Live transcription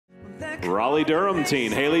Raleigh-Durham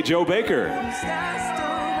teen Haleigh Jo Baker.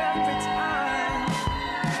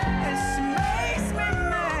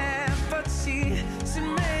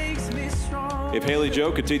 If Haleigh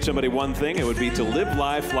Jo could teach somebody one thing, it would be to live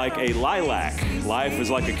life like a lilac. Life is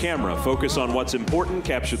like a camera. Focus on what's important,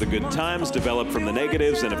 capture the good times, develop from the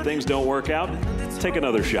negatives, and if things don't work out, take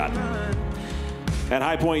another shot. At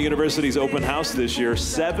High Point University's open house this year,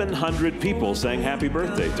 700 people sang happy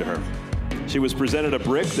birthday to her. She was presented a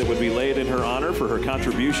brick that would be laid in her honor for her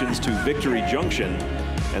contributions to Victory Junction.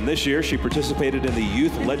 And this year, she participated in the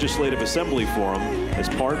Youth Legislative Assembly Forum as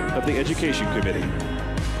part of the Education Committee.